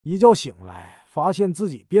一觉醒来，发现自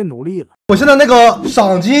己变奴隶了。我现在那个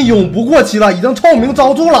赏金永不过期了，已经臭名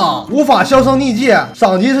昭著了，无法销声匿迹，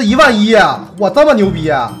赏金是11000，我这么牛逼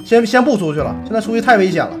啊！先不出去了，现在出去太危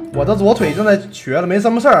险了。我的左腿正在瘸了，没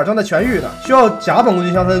什么事儿，正在痊愈呢，需要甲苯攻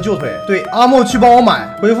击枪才能救腿。对，阿木去帮我买，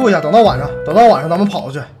恢复一下，等到晚上咱们跑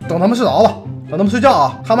出去，等他们睡着了，等他们睡觉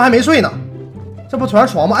啊，他们还没睡呢。这不全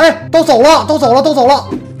是床吗？哎，都走了。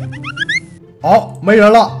好，没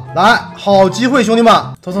人了，来，好机会，兄弟们，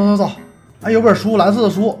走。哎，有本书，蓝色的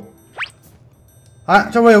书。哎，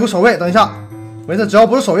这边有个守卫，等一下，没事，只要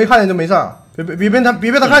不是守卫看见就没事，别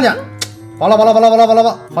被他看见。完了，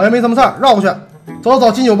好像没什么事儿，绕过去，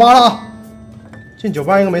走，进酒吧了啊！进酒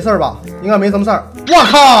吧应该没事吧？应该没什么事儿。我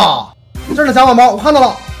靠，这儿的甲板包我看到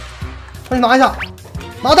了，快去拿一下，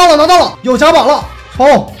拿到了，有甲板了，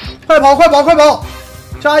冲，快跑，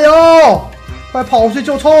加油，快跑去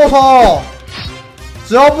救臭臭，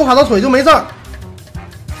只要不卡到腿就没事儿。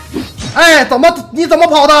哎，你怎么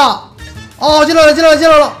跑的？哦，进来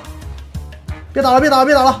了！别打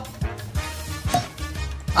了！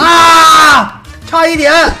啊，差一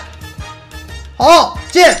点！好，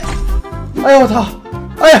进！哎呦我操！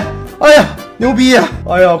哎呀，牛逼！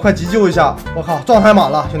哎呦，快急救一下！我靠，状态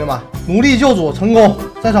满了，兄弟们，奴隶救主成功！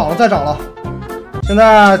再涨了！现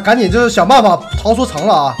在赶紧就是想办法逃出城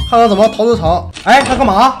了啊！看看怎么逃出城。哎，他干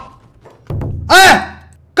嘛？哎，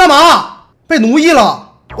干嘛？被奴役了！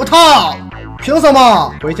我操！凭什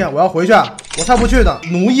么？回去，我要回去，我才不去呢。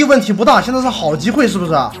奴役问题不大，现在是好机会，是不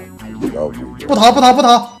是？不逃，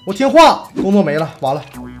我听话。工作没了，完了，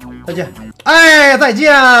再见。哎，再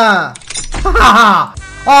见！哈哈，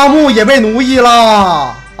阿木也被奴役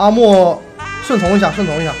了。阿木，顺从一下。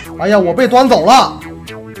哎呀，我被端走了，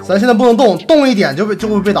咱现在不能动一点就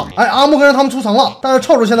会被打。哎，阿木跟着他们出城了，但是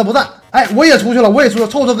臭臭现在不在。哎，我也出去了，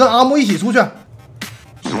臭臭跟阿木一起出去。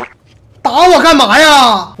打我干嘛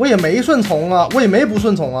呀？我也没顺从啊，我也没不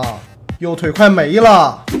顺从啊。右腿快没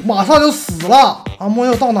了，马上就死了。阿莫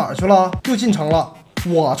又到哪儿去了？又进城了。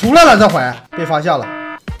我出来了，这回被发现了，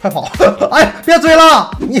快跑！哎，别追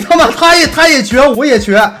了！你他妈他也瘸，我也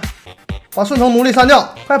瘸。把顺从奴隶删掉，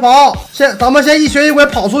快跑！咱们先一瘸一拐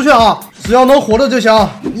跑出去啊！只要能活着就行。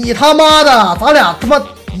你他妈的，咱俩他妈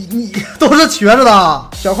你都是瘸着的，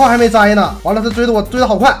脚铐还没摘呢。完了，他追得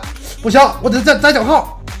好快，不行，我得摘脚铐。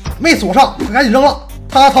没锁上，赶紧扔了。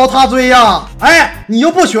他逃他追呀！哎，你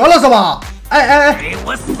又不学了是吧？哎，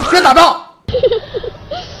别打仗！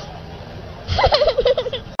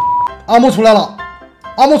阿木出来了，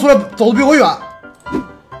走得比我远。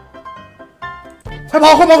快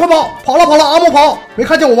跑！跑了！阿木跑，没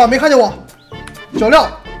看见我吧？没看见我。脚镣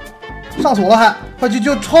上锁了还，快去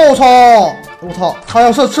救臭臭！我操，他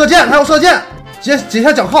要射箭，解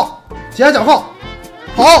下脚铐，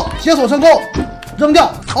好，解锁成功。扔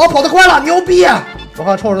掉，好，跑得快了，牛逼！我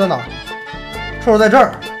看臭臭在哪？臭臭在这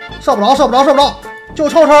儿，射不着，救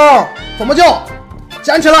臭臭，怎么救？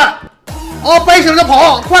捡起来，背起来就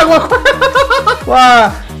跑，快！喂，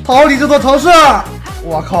逃离这座城市！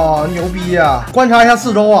我靠，牛逼呀！观察一下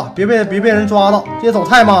四周啊，别被人抓到，这些走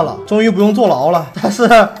太慢了，终于不用坐牢了，但是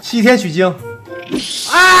7天取经。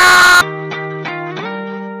啊！